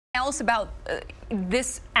else about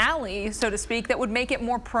this alley, so to speak, that would make it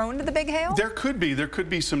more prone to the big hail? There could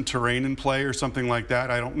be some terrain in play or something like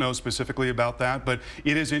that. I don't know specifically about that, but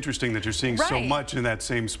it is interesting that you're seeing so much in that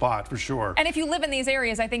same spot for sure. And if you live in these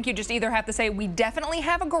areas, I think you just either have to say, we definitely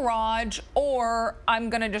have a garage, or I'm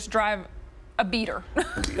going to just drive a beater.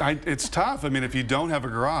 It's tough. I mean, if you don't have a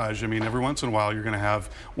garage, I mean, every once in a while you're going to have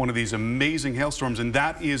one of these amazing hailstorms, and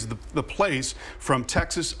that is the place from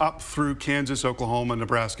Texas up through Kansas, Oklahoma,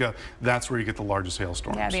 Nebraska. That's where you get the largest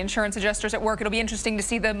hailstorms. Yeah, the insurance adjusters at work. It'll be interesting to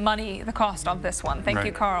see the cost on this one. Thank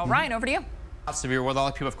you, Carl. Ryan, over to you. Severe weather. A lot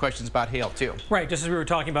of people have questions about hail too. Right, just as we were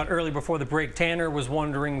talking about earlier before the break, Tanner was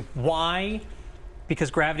wondering why, because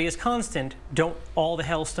gravity is constant, don't all the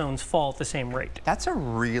hailstones fall at the same rate? That's a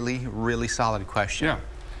really, really solid question. Yeah,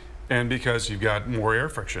 and because you've got more air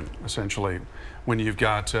friction, essentially. When you've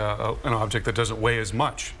got an object that doesn't weigh as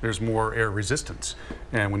much, there's more air resistance.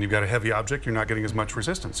 And when you've got a heavy object, you're not getting as much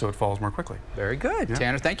resistance, so it falls more quickly. Very good. Yeah.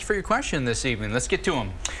 Tanner, thank you for your question this evening. Let's get to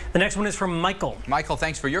them. The next one is from Michael. Michael,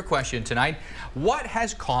 thanks for your question tonight. What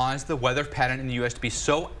has caused the weather pattern in the U.S. to be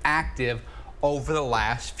so active over the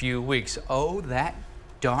last few weeks? Oh, that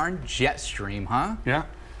darn jet stream, huh? Yeah.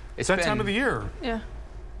 It's that time of the year. Yeah.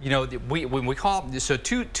 You know, when we call so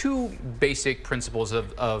two basic principles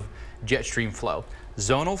of jet stream flow.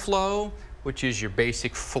 Zonal flow, which is your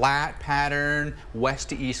basic flat pattern, west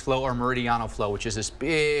to east flow, or meridional flow, which is this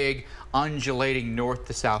big undulating north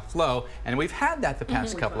to south flow. And we've had that the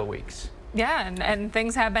past couple of weeks. Yeah, and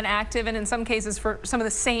things have been active, and in some cases for some of the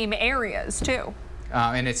same areas too.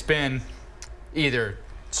 And it's been either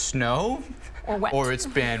snow, or wet, or it's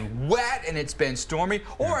been wet and it's been stormy,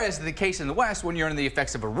 or as the case in the west, when you're under the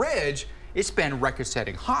effects of a ridge, it's been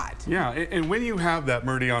record-setting hot. Yeah, and when you have that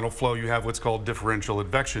meridional flow, you have what's called differential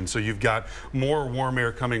advection. So you've got more warm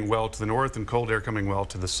air coming well to the north and cold air coming well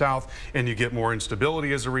to the south, and you get more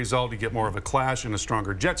instability as a result. You get more of a clash and a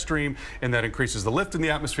stronger jet stream, and that increases the lift in the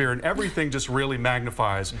atmosphere, and everything just really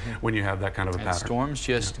magnifies when you have that kind of a pattern. Storms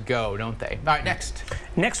just go, don't they? All right, next.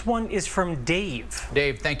 Next one is from Dave.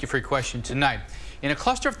 Dave, thank you for your question tonight. In a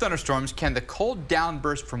cluster of thunderstorms, can the cold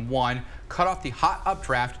downburst from one cut off the hot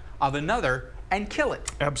updraft of another and kill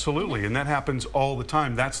it? Absolutely, and that happens all the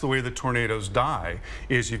time. That's the way the tornadoes die,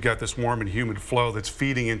 is you've got this warm and humid flow that's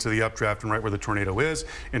feeding into the updraft and right where the tornado is,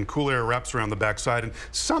 and cool air wraps around the backside. And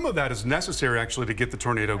some of that is necessary actually to get the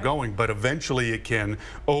tornado going, but eventually it can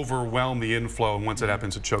overwhelm the inflow, and once it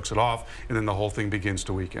happens, it chokes it off, and then the whole thing begins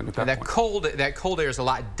to weaken at that point. That cold air is a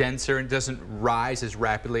lot denser and doesn't rise as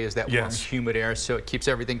rapidly as that warm, humid air, so it keeps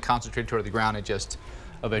everything concentrated toward the ground and just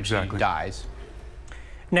eventually dies.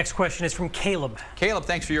 Next question is from Caleb. Caleb,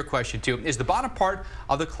 thanks for your question too. Is the bottom part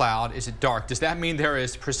of the cloud, is it dark? Does that mean there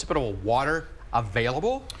is precipitable water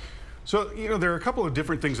available? So, you know, there are a couple of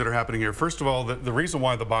different things that are happening here. First of all, the reason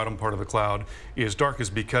why the bottom part of the cloud is dark is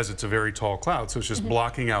because it's a very tall cloud, so it's just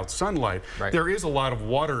blocking out sunlight. There is a lot of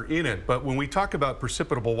water in it, but when we talk about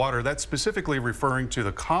precipitable water, that's specifically referring to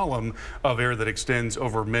the column of air that extends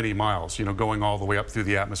over many miles, you know, going all the way up through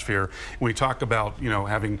the atmosphere. When we talk about, you know,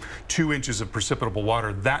 having 2 inches of precipitable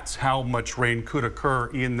water, that's how much rain could occur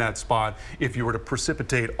in that spot if you were to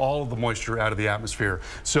precipitate all of the moisture out of the atmosphere.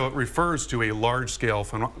 So it refers to a large-scale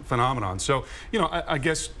phenomenon. So, you know, I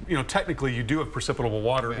guess, you know, technically you do have precipitable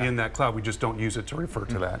water in that cloud. We just don't use it to refer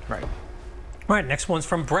to that. Right. All right, next one's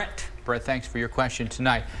from Brett. Brett, thanks for your question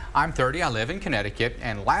tonight. I'm 30, I live in Connecticut,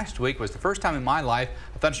 and last week was the first time in my life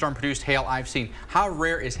a thunderstorm produced hail I've seen. How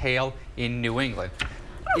rare is hail in New England?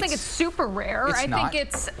 I don't think it's super rare.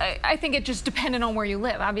 I think it just depended on where you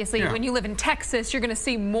live. Obviously, when you live in Texas, you're going to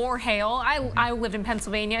see more hail. I lived in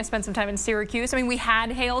Pennsylvania. I spent some time in Syracuse. I mean, we had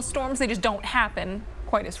hailstorms. They just don't happen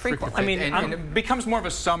quite as frequently. I mean, and it becomes more of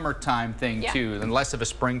a summertime thing too, and less of a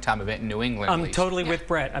springtime event in New England. I'm totally with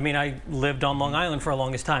Brett. I mean, I lived on Long Island for the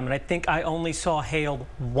longest time, and I think I only saw hail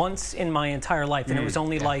once in my entire life, and it was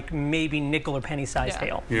only like maybe nickel or penny sized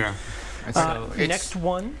hail. Yeah. So next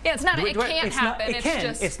one. Yeah, it's not. It can't happen.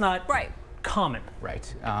 It's not common.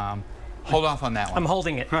 Right. Hold off on that one. I'm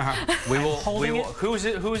holding it. We will. Who is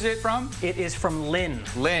it from? It is from Lynn.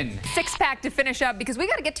 Lynn. 6-pack to finish up, because we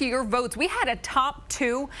got to get to your votes. We had a top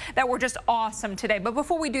 2 that were just awesome today. But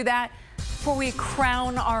before we do that, before we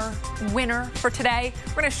crown our winner for today,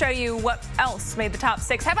 we're going to show you what else made the top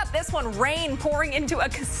 6. How about this one? Rain pouring into a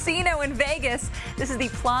casino in Vegas. This is the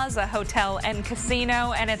Plaza Hotel and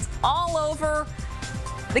Casino, and it's all over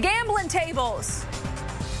the gambling tables.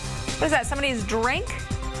 What is that? Somebody's drink?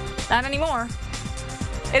 Not anymore.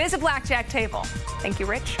 It is a blackjack table. Thank you,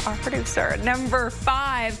 Rich, our producer. Number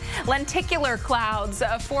 5, lenticular clouds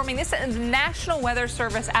forming. This is the National Weather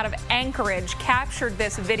Service out of Anchorage captured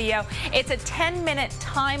this video. It's a 10-minute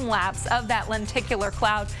time lapse of that lenticular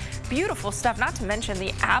cloud. Beautiful stuff, not to mention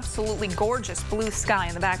the absolutely gorgeous blue sky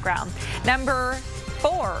in the background. Number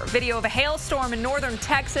 4, video of a hailstorm in northern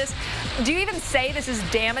Texas. Do you even say this is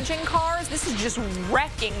damaging cars? This is just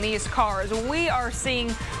wrecking these cars. We are seeing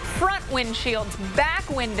front windshields, back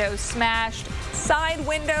windows smashed, side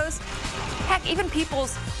windows. Heck, even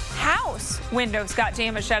people's house windows got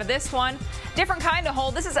damaged out of this one. Different kind of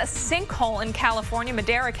hole. This is a sinkhole in California,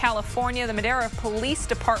 Madera, California. The Madera Police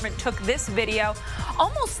Department took this video.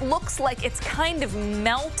 Almost looks like it's kind of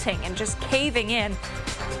melting and just caving in.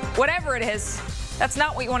 Whatever it is, that's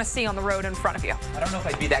not what you want to see on the road in front of you. I don't know if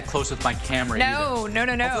I'd be that close with my camera either.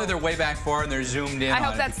 No. Hopefully they're way back far and they're zoomed in. I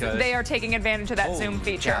hope they are taking advantage of that zoom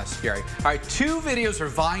feature. Yeah, scary. All right, 2 videos are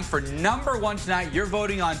vying for number 1 tonight. You're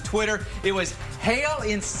voting on Twitter. It was hail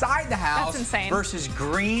inside the house versus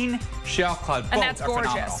green shelf cloud. And that's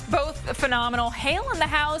gorgeous. Both phenomenal. Hail in the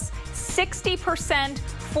house, 60%.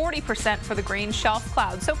 40% for the green shelf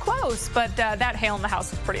cloud. So close, but that hail in the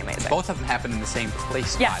house is pretty amazing. Both of them happen in the same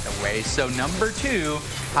place, by the way. So number 2,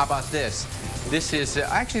 how about this? This is,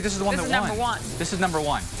 actually, this is the one that won. This is number 1. This is number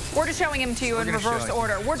 1. We're just showing him to you in reverse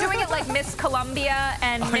order. We're doing it like Miss Columbia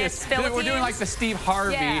and Miss Philippines. We're doing like the Steve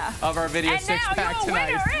Harvey of our video 6-pack tonight. And now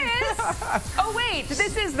your winner is... Oh, wait,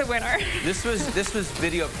 this is the winner. This was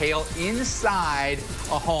video of hail inside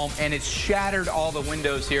a home, and it shattered all the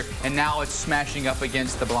windows here, and now it's smashing up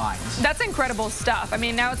against the blinds. That's incredible stuff. I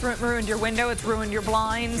mean, now it's ruined your window, it's ruined your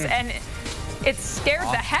blinds, and it scared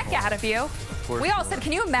the heck out of you. We all said,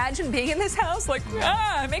 can you imagine being in this house? Like,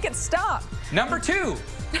 make it stop. Number 2.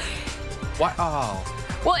 What? Oh.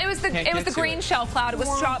 Well, it was the green shelf cloud. It was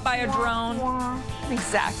shot by a drone.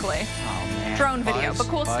 Exactly. Oh, man. Drone video, but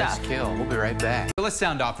cool stuff. Kill. We'll be right back. Let's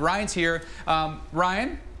sound off. Ryan's here.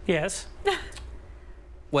 Ryan? Yes?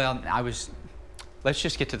 Well, let's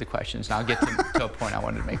just get to the questions, and I'll get to a point I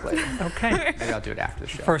wanted to make later. Okay. Maybe I'll do it after the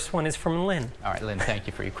show. First one is from Lynn. All right, Lynn, thank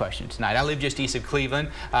you for your question tonight. I live just east of Cleveland,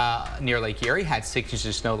 near Lake Erie. Had 6 inches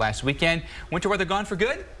of snow last weekend. Winter weather gone for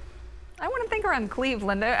good? I wouldn't think around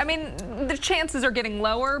Cleveland. I mean, the chances are getting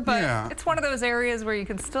lower, but it's one of those areas where you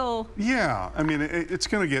can still... Yeah, I mean, it's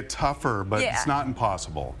going to get tougher, but it's not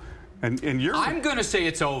impossible. And you're... I'm going to say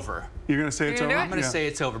it's over. You're going to say it's over? I'm going to say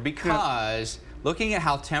it's over because looking at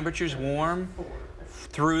how temperatures warm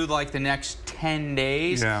through like the next 10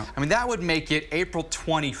 days, I mean, that would make it April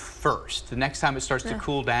 21st, the next time it starts to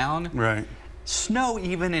cool down. Right. Snow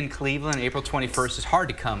even in Cleveland, April 21st is hard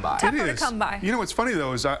to come by. Tougher to come by. You know what's funny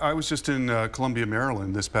though is I was just in Columbia,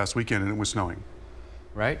 Maryland this past weekend and it was snowing.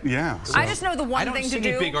 Right? Yeah. So. I just know the one thing to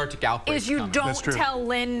do big Arctic outbreaks is you don't tell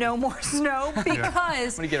Lynn no more snow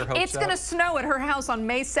because it's going to snow at her house on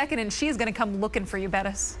May 2nd and she's going to come looking for you,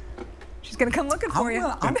 Bettis. She's going to come looking for you.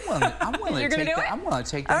 I'm willing You're going to do it? I'm willing to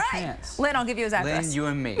take that chance. Lynn, I'll give you his address. Lynn, you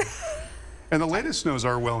and me. And the latest snows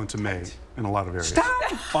are well into May in a lot of areas.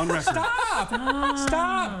 Stop! On record.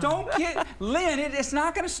 Stop! Don't get... Lynn, it's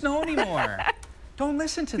not going to snow anymore. Don't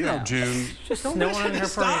listen to them. June. Just snowing in her parade.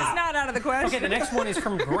 It's not out of the question. Okay, the next one is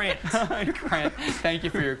from Grant. Grant, thank you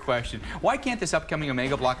for your question. Why can't this upcoming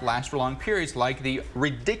Omega block last for long periods like the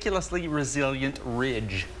ridiculously resilient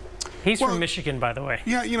Ridge? He's from Michigan, by the way.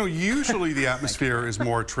 Yeah, you know, usually the atmosphere is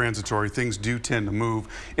more transitory. Things do tend to move.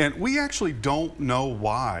 And we actually don't know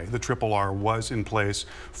why the RRR was in place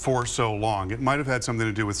for so long. It might have had something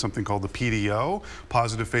to do with something called the PDO,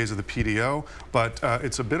 positive phase of the PDO, but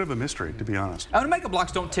it's a bit of a mystery, to be honest. Omega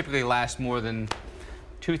blocks don't typically last more than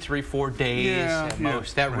 2, 3, 4 days at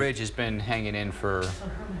most. That Ridge has been hanging in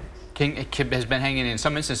in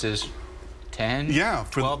some instances 10,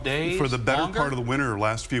 12 days, for the better part of the winter,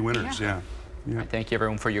 last few winters, Right, thank you,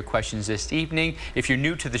 everyone, for your questions this evening. If you're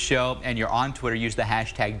new to the show and you're on Twitter, use the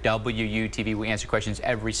hashtag WUTV. We answer questions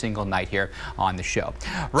every single night here on the show.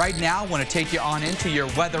 Right now, I want to take you on into your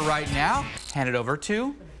weather right now. Hand it over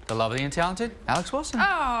to the lovely and talented Alex Wilson.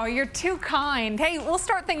 Oh, you're too kind. Hey, we'll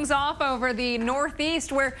start things off over the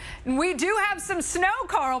Northeast where we do have some snow,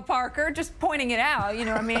 Carl Parker, just pointing it out. You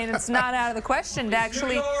know, I mean, it's not out of the question to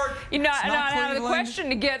actually, not out of the question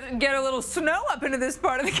to get a little snow up into this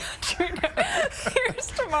part of the country. Here's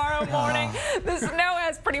tomorrow morning. The snow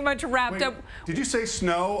has pretty much wrapped up. Did you say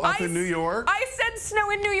snow up in New York? I said snow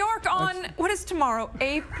in New York on, what is tomorrow?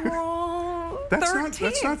 April 13th.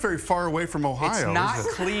 That's not very far away from Ohio. It's not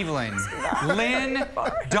Cleveland. Lynn,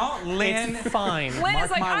 don't, Lynn. It's fine. Lynn is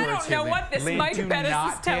like, I don't know what this Mike Bettis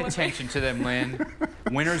is telling me. Do not pay attention to them, Lynn.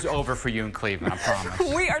 Winter's over for you in Cleveland, I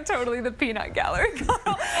promise. We are totally the peanut gallery,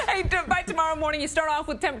 Carl. Hey, by tomorrow morning, you start off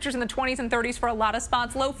with temperatures in the 20s and 30s for a lot of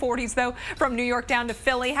spots. Low 40s, though, from New York down to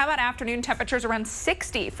Philly. How about afternoon temperatures around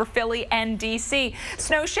 60 for Philly and D.C.?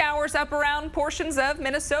 Snow showers up around portions of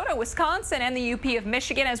Minnesota, Wisconsin, and the UP of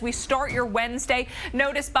Michigan as we start your Wednesday.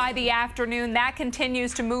 Notice by the afternoon, that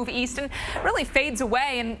continues to move east and really fades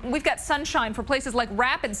away. And we've got sunshine for places like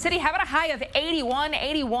Rapid City. How about a high of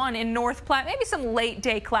 81 in North Platte? Maybe some late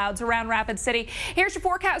day clouds around Rapid City. Here's your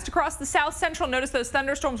forecast across the south central. Notice those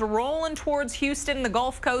thunderstorms rolling towards Houston, the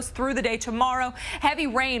Gulf Coast through the day tomorrow. Heavy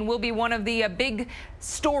rain will be one of the big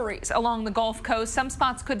stories along the Gulf Coast. Some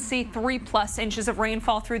spots could see 3+ inches of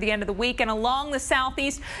rainfall through the end of the week. And along the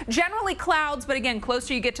southeast, generally clouds, but again,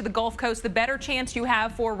 closer you get to the Gulf Coast, the better chance you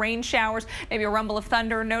have for rain showers, maybe a rumble of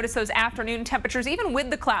thunder. Notice those afternoon temperatures, even with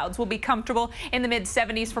the clouds, will be comfortable in the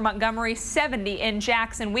mid-70s for Montgomery, 70 in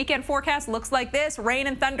Jackson. Weekend forecast looks like this: rain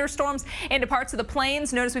and thunderstorms into parts of the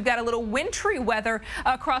plains. Notice we've got a little wintry weather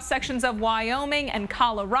across sections of Wyoming and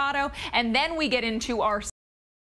Colorado. And then we get into our